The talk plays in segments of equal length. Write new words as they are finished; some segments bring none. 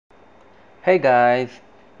Hey guys,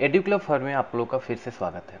 एडुक्लब for में आप लोग का फिर से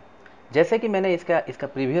स्वागत है। जैसे कि मैंने इसका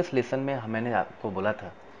प्रीवियस लेसन में मैंने आपको बोला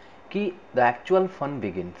था कि द एक्चुअल फन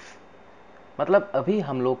बिगिंस, मतलब अभी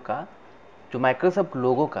हम लोग का जो माइक्रोसॉफ्ट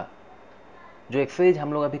लोगो का जो एक्सरसाइज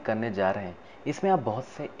हम लोग अभी करने जा रहे हैं, इसमें आप बहुत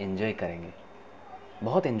से एंजॉय करेंगे,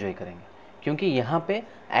 बहुत एंजॉय करेंगे, क्योंकि यहाँ पे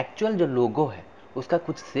एक्चुअल जो लोगो है उसका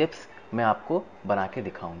कुछ शेप्स मैं आपको बना के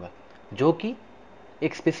दिखाऊंगा, जो कि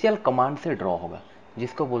एक स्पेशल कमांड से ड्रॉ होगा,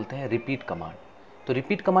 जिसको बोलते हैं रिपीट कमांड। तो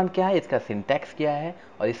रिपीट कमांड क्या है, इसका सिंटैक्स क्या है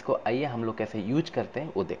और इसको आइए हम लोग कैसे यूज करते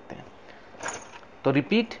हैं वो देखते हैं। तो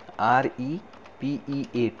रिपीट,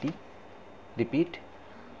 REPEAT, रिपीट।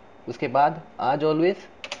 उसके बाद आज always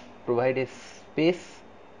provide a space,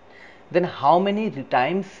 then how many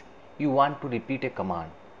times you want to repeat a command,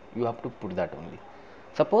 you have to put that only.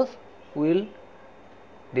 Suppose we will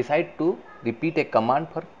decide to repeat a command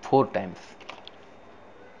for 4 times,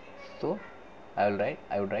 so I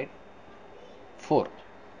would write 4,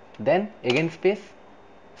 then again space,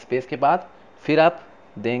 space के बाद फिर आप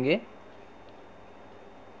देंगे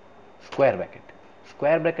square bracket.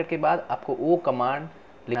 Square bracket के बाद आपको वो command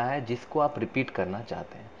लिखना है जिसको आप रिपीट करना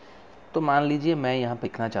चाहते हैं। तो मान लीजिए मैं यहाँ पे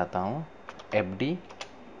लिखना चाहता हूँ FD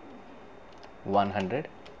 100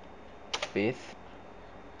 space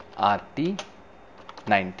RT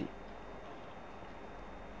 90।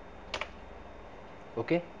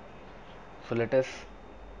 okay, so let us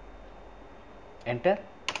enter.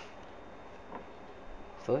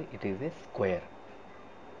 So it is a square.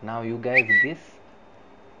 Now you guys guess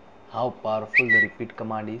how powerful the repeat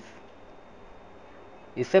command is.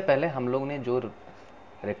 इससे पहले हम लोग ने जो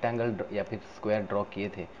रेक्टेंगल या फिर स्क्वायर ड्रॉ किए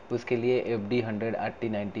थे उसके लिए FD 100 RT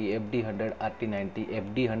 90, FD 100 RT 90,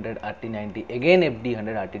 FD 100 RT 90, again FD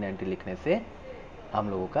 100 RT 90 लिखने से हम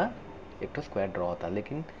लोगों का एक तो स्क्वायर ड्रॉ होता,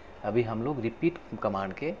 लेकिन अभी हम लोग रिपीट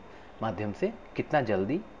कमांड के माध्यम से कितना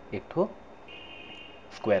जल्दी एक तो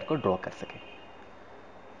स्क्वायर को ड्रॉ कर सके।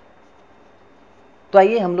 तो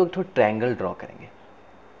आइए हम लोग थोड़ा ट्रायंगल ड्रॉ करेंगे।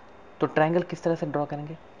 तो ट्रायंगल किस तरह से ड्रॉ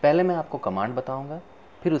करेंगे, पहले मैं आपको कमांड बताऊंगा,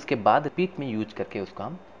 फिर उसके बाद रिपीट में यूज करके उसको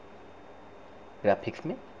हम ग्राफिक्स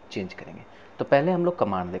में चेंज करेंगे। तो पहले हम लोग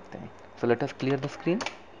कमांड देखते हैं। So let us clear the screen.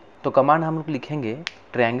 तो कमांड हम लोग लिखेंगे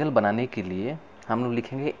ट्रायंगल बनाने के लिए, हम लोग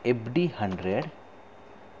लिखेंगे FD 100,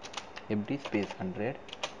 FD space 100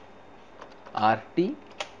 RT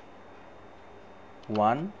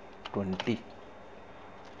 120,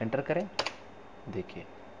 enter करें। देखिए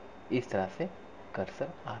इस तरह से कर्सर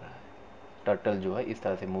आ रहा है, टर्टल जो है इस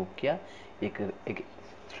तरह से मूव किया, एक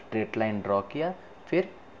स्ट्रेट लाइन ड्रॉ किया, फिर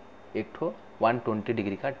एक ठो 120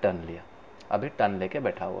 डिग्री का टर्न लिया, अभी टर्न लेके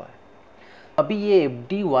बैठा हुआ है। अभी ये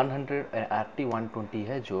FD 100 RT 120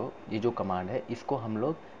 है, ये जो कमांड है इसको हम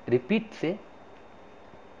लोग रिपीट से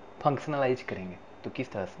फंक्शनलाइज करेंगे। तो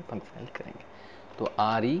किस तरह से फंक्शनलाइज करेंगे, तो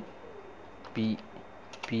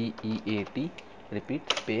REPEAT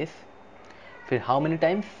रिपीट स्पेस, फिर how many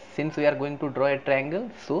times, since we are going to draw a triangle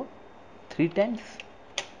so 3 times,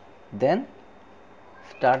 then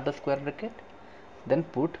start the square bracket, then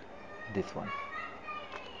put this one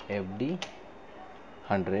FD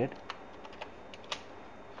 100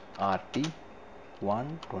 RT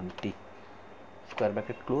 120, square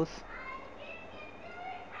bracket close.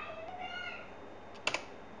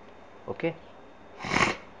 Okay,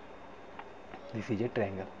 this is a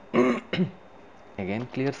triangle. Again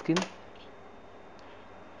clear skin.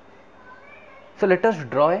 So let us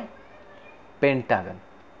draw a pentagon.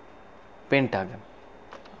 Pentagon,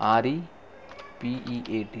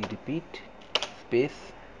 REPEAT repeat space,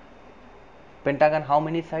 pentagon, how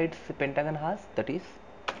many sides pentagon has, that is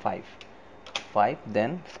 5,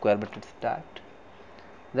 then square bracket start,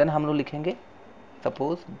 then हम लोग लिखेंगे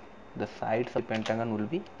suppose the sides of pentagon will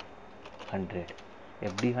be 100,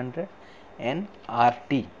 FD 100 and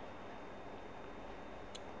RT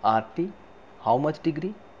how much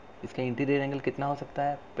degree, इसका interior angle कितना हो सकता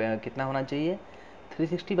है, कितना होना चाहिए,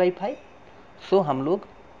 360/5। सो हम लोग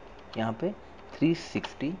यहाँ पे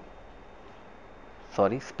 360,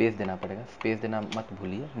 सॉरी स्पेस देना पड़ेगा, स्पेस देना मत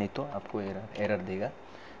भूलिए नहीं तो आपको एरर देगा,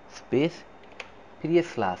 स्पेस, फिर ये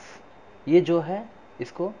स्लैश, ये जो है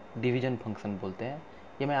इसको डिवीजन फंक्शन बोलते हैं,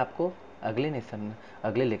 ये मैं आपको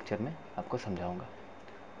अगले लेक्चर में आपको समझाऊंगा।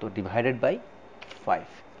 तो डिवाइडेड बाय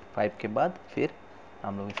 5 के बाद फिर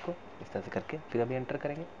हम लोग इसको इस तरह से करके फिर अभी एंटर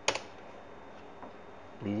करेंगे।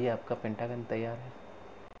 लीजिए आपका पेंटागन तैयार है।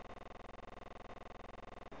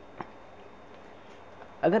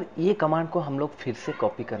 अगर ये कमांड को हम लोग फिर से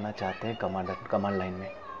कॉपी करना चाहते हैं कमांड लाइन में,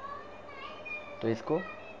 तो इसको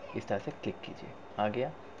इस तरह से क्लिक कीजिए, आ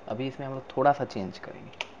गया। अभी इसमें हम लोग थोड़ा सा चेंज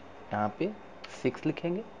करेंगे, यहाँ पे 6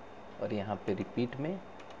 लिखेंगे और यहाँ पे रिपीट में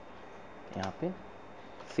यहाँ पे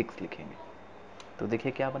 6 लिखेंगे। तो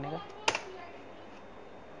देखिए क्या बनेगा,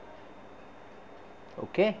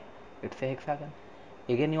 okay, it's a hexagon.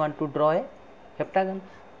 Again you want to draw a heptagon,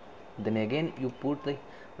 then again you put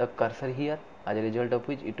the cursor here, as a result of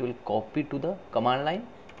which it will copy to the command line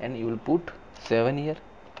and you will put 7 here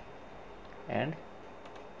and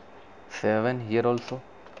 7 here also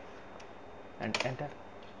and enter.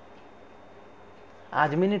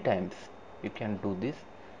 As many times you can do this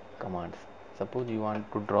commands. Suppose you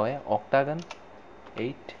want to draw a octagon,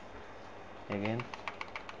 8, again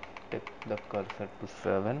take the cursor to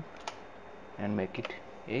 7 and make it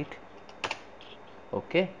 8,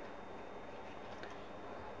 okay.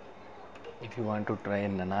 If you want to try a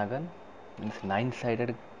nonagon, means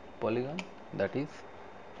 9-sided polygon, that is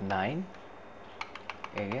 9,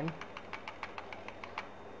 again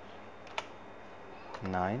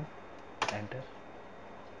 9, enter.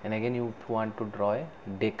 And again you want to draw a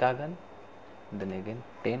decagon, then again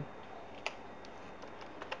 10,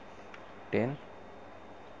 10,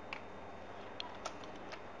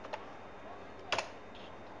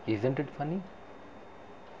 isn't it funny?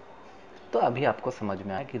 तो अभी आपको समझ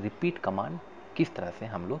में आया कि repeat command किस तरह से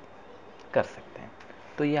हम लोग कर सकते हैं.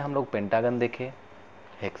 तो ये हम लोग पेंटागन देखे,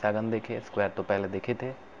 हेक्सागन देखे, स्क्वायर तो पहले देखे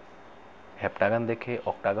थे, हेप्टागन देखे,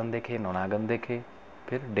 ऑक्टागन देखे, नोनागन देखे,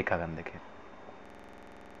 फिर डेकागन देखे.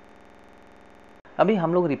 अभी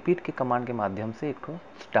हम लोग रिपीट के कमांड के माध्यम से एक ठो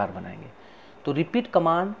स्टार बनाएंगे. तो रिपीट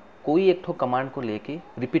कमांड कोई एक ठो कमांड को लेके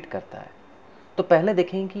रिपीट करता है. तो पहले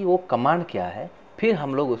देखेंगे कि वो कमांड क्या है, फिर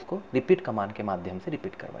हम लोग उसको रिपीट कमांड के माध्यम से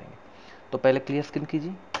रिपीट करवाएंगे. तो पहले क्लियर स्क्रीन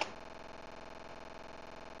कीजिए.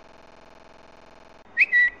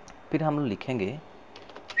 फिर हम लोग लिखेंगे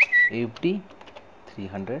FD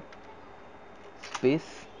 300 space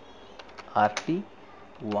RT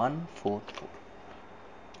 144,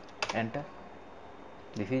 enter.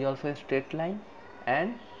 This is also a straight line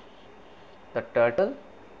and the turtle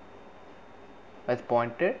has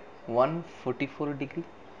pointed 144 degree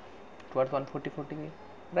towards 144 degree,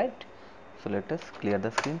 right? So let us clear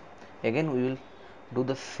the screen. Again we will do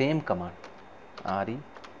the same command,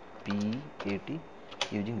 REPAT,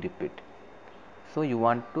 using repeat. So you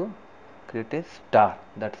want to create a star,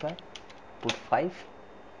 that's why put 5.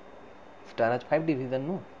 Star has 5 division,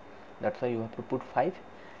 no, that's why you have to put 5.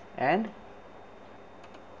 and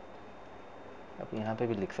आप यहाँ पे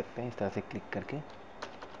भी लिख सकते हैं इस तरह से क्लिक करके,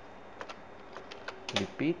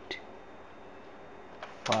 रिपीट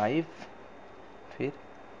 5, फिर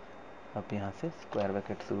आप यहाँ से स्क्वायर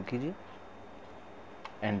ब्रैकेट शुरू कीजिए,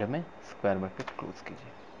 एंड में स्क्वायर ब्रैकेट क्लोज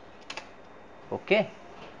कीजिए, ओके.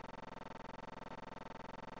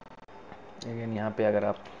 अगेन यहाँ पे अगर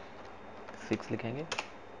आप 6 लिखेंगे,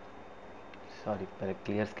 सॉरी पहले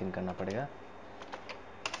क्लियर स्क्रीन करना पड़ेगा,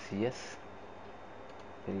 CS,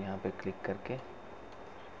 फिर यहाँ पे क्लिक करके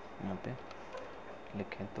यहाँ पे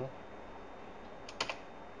लिखें तो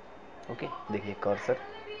ओके. देखिए कर्सर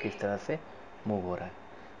किस तरह से मूव हो रहा है.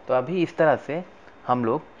 तो अभी इस तरह से हम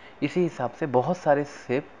लोग इसी हिसाब से बहुत सारे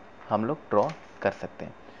शेप हम लोग ड्रॉ कर सकते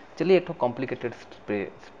हैं. चलिए एक तो कॉम्प्लिकेटेड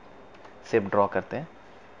शेप ड्रॉ करते हैं.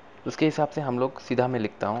 उसके हिसाब से हम लोग सीधा मैं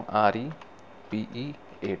लिखता हूँ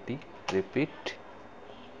REPEAT, रिपीट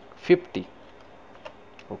 50,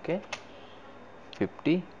 ओके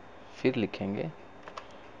 50, फिर लिखेंगे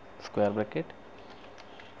स्क्वायर ब्रैकेट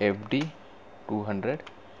FD 200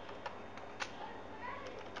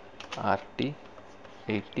 RT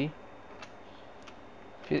 80,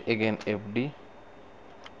 फिर again FD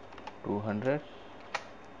 200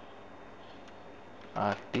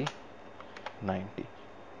 RT 90,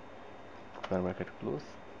 square bracket close,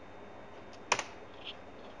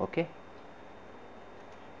 okay.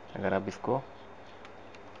 अगर आप इसको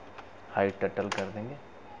हाइट टर्टल कर देंगे,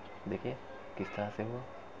 देखिए किस तरह से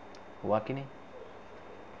हुआ कि नहीं,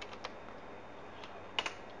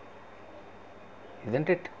 isn't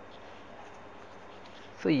it?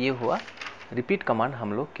 So ये हुआ रिपीट कमांड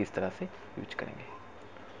हम लोग किस तरह से यूज करेंगे.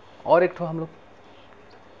 और एक तो हम लोग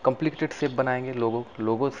कॉम्प्लिकेटेड शेप बनाएंगे.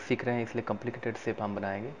 लोगो सीख रहे हैं इसलिए कॉम्प्लिकेटेड शेप हम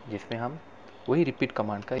बनाएंगे जिसमें हम वही रिपीट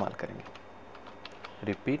कमांड का इस्तेमाल करेंगे.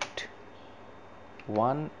 रिपीट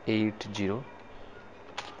 180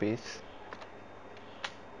 स्पेस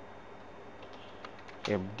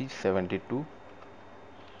FD 72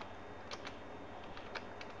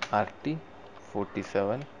 RT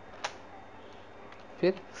 47,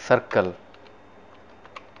 फिर सर्कल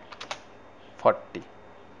 40,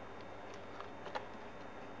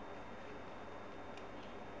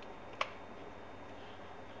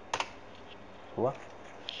 हुआ.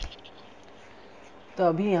 तो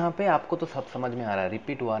अभी यहाँ पे आपको तो सब समझ में आ रहा है.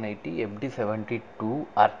 Repeat 180 FD 72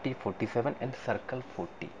 RT 47 and circle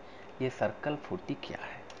 40. ये सर्कल 40 क्या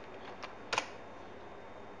है?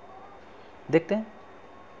 देखते हैं,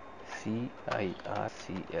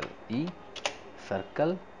 CIRCLE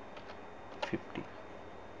circle 50.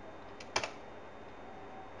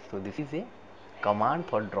 So this is a command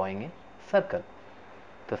for drawing a circle.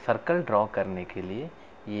 तो सर्कल ड्रॉ करने के लिए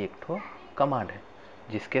ये एक ठो कमांड है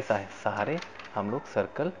जिसके सहारे हम लोग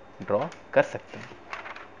सर्कल ड्रॉ कर सकते हैं.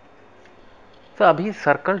 तो अभी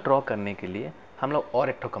सर्कल ड्रॉ करने के लिए हम लोग और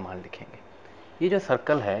एक ठो कमांड लिखेंगे. ये जो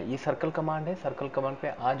सर्कल है ये सर्कल कमांड है. सर्कल कमांड पे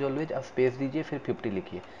आज ऑलवेज आप स्पेस दीजिए, फिर 50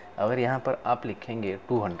 लिखिए. अगर यहाँ पर आप लिखेंगे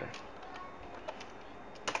 200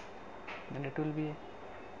 then it will be a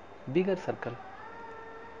bigger circle.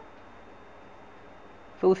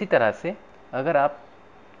 तो उसी तरह से अगर आप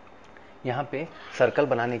यहाँ पे सर्कल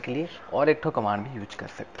बनाने के लिए और एक ठो कमांड भी यूज कर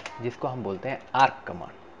सकते हैं जिसको हम बोलते हैं आर्क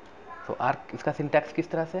कमांड. तो आर्क, इसका सिंटैक्स किस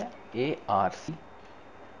तरह से है, ARC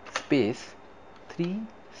स्पेस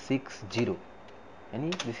 360, यानी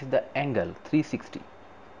this is the angle 360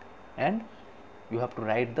 and you have to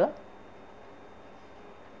write the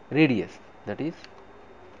radius, that is,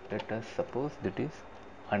 let us suppose that is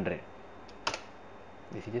 100.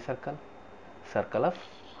 This is a circle of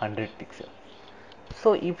 100 pixels. So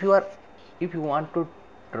if you want to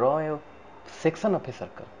draw a section of a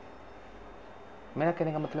circle, मेरा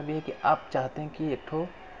कहने का मतलब ये है कि आप चाहते हैं कि एक ठो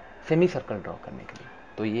सेमी सर्कल ड्रॉ करने के लिए,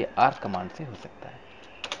 तो ये आर्क कमांड से हो सकता है.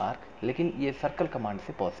 आर्क, लेकिन ये सर्कल कमांड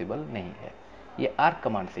से पॉसिबल नहीं है. ये आर्क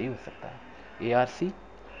कमांड से ही हो सकता है. ARC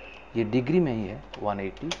ये डिग्री में ही है,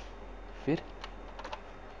 180 फिर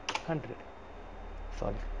 100.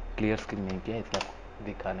 सॉरी, क्लियर स्क्रीन नहीं किया इसलिए आपको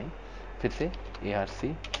दिखा नहीं. फिर से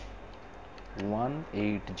ARC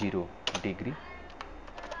 180 degree.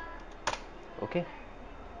 Okay,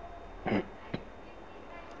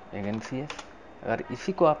 again CS. अगर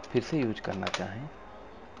इसी को आप फिर से यूज करना चाहें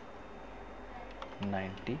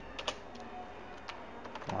 90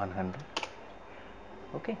 100.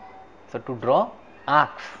 Okay, so to draw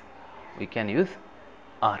arcs we can use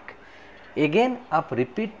arc. Again आप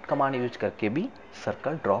रिपीट कमांड यूज करके भी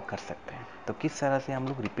सर्कल ड्रॉ कर सकते हैं. तो किस तरह से हम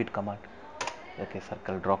लोग रिपीट कमांड करके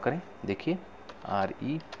सर्कल ड्रॉ करें, देखिए,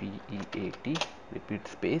 REPEAT repeat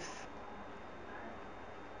space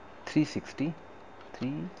 360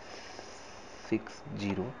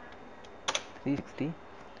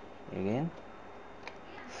 again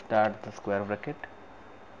start the square bracket,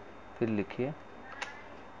 फिर लिखिए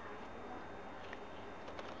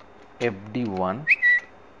FD1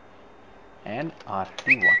 and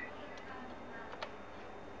RT1.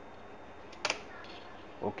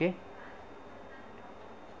 Okay,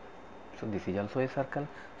 so this is also a circle.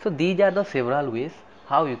 So these are the several ways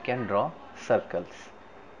how you can draw circles.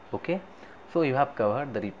 Okay, so you have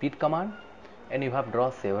covered the repeat command and you have draw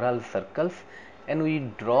several circles and we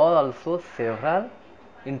draw also several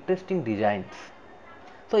interesting designs.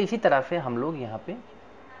 तो इसी तरह से हम लोग यहाँ पे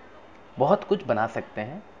बहुत कुछ बना सकते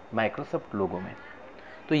हैं माइक्रोसॉफ्ट लोगो में.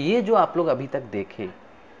 तो ये जो आप लोग अभी तक देखे,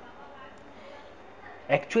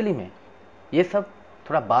 एक्चुअली में ये सब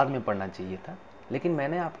थोड़ा बाद में पढ़ना चाहिए था, लेकिन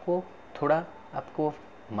मैंने आपको थोड़ा आपको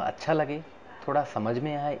अच्छा लगे, थोड़ा समझ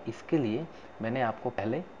में आए, इसके लिए मैंने आपको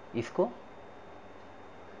पहले इसको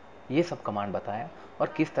ये सब कमांड बताया और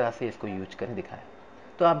किस तरह से इसको यूज करें दिखाया.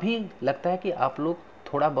 तो अभी लगता है कि आप लोग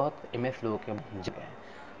थोड़ा बहुत MS लोगों के समझ गए हैं.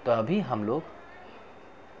 तो अभी हम लोग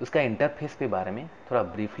उसका इंटरफेस के बारे में थोड़ा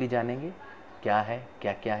ब्रीफली जानेंगे, क्या है,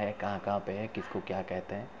 क्या क्या है, कहाँ कहाँ पे है, किसको क्या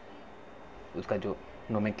कहते हैं, उसका जो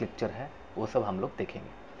नोमेनक्लेचर है वो सब हम लोग देखेंगे.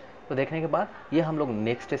 तो देखने के बाद ये हम लोग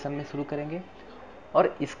नेक्स्ट सेशन में शुरू करेंगे.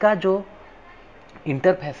 और इसका जो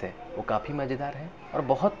इंटरफेस है वो काफ़ी मज़ेदार है और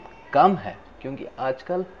बहुत कम है, क्योंकि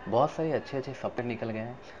आजकल बहुत सारे अच्छे अच्छे सॉफ्टवेयर निकल गए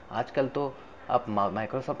हैं. आजकल तो आप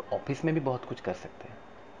माइक्रोसॉफ्ट ऑफिस में भी बहुत कुछ कर सकते हैं,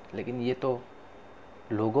 लेकिन ये तो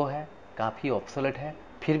लोगो है, काफ़ी ऑब्सोलेट है.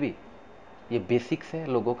 फिर भी ये बेसिक्स है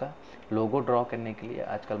लोगो का. लोगो ड्रॉ करने के लिए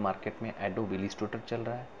आजकल मार्केट में एडोब इलस्ट्रेटर चल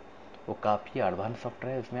रहा है, वो काफ़ी एडवांस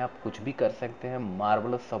सॉफ्टवेयर है, उसमें आप कुछ भी कर सकते हैं,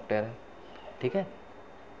 मार्वलस सॉफ्टवेयर है. ठीक है,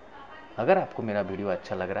 अगर आपको मेरा वीडियो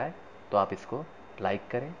अच्छा लग रहा है तो आप इसको लाइक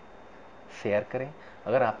करें, शेयर करें.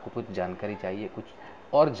 अगर आपको कुछ जानकारी चाहिए, कुछ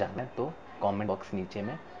और जानना है, तो कमेंट बॉक्स नीचे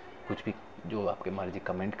में कुछ भी जो आपके मर्जी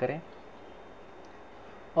कमेंट करें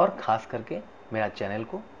और ख़ास करके मेरा चैनल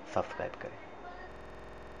को सब्सक्राइब करें.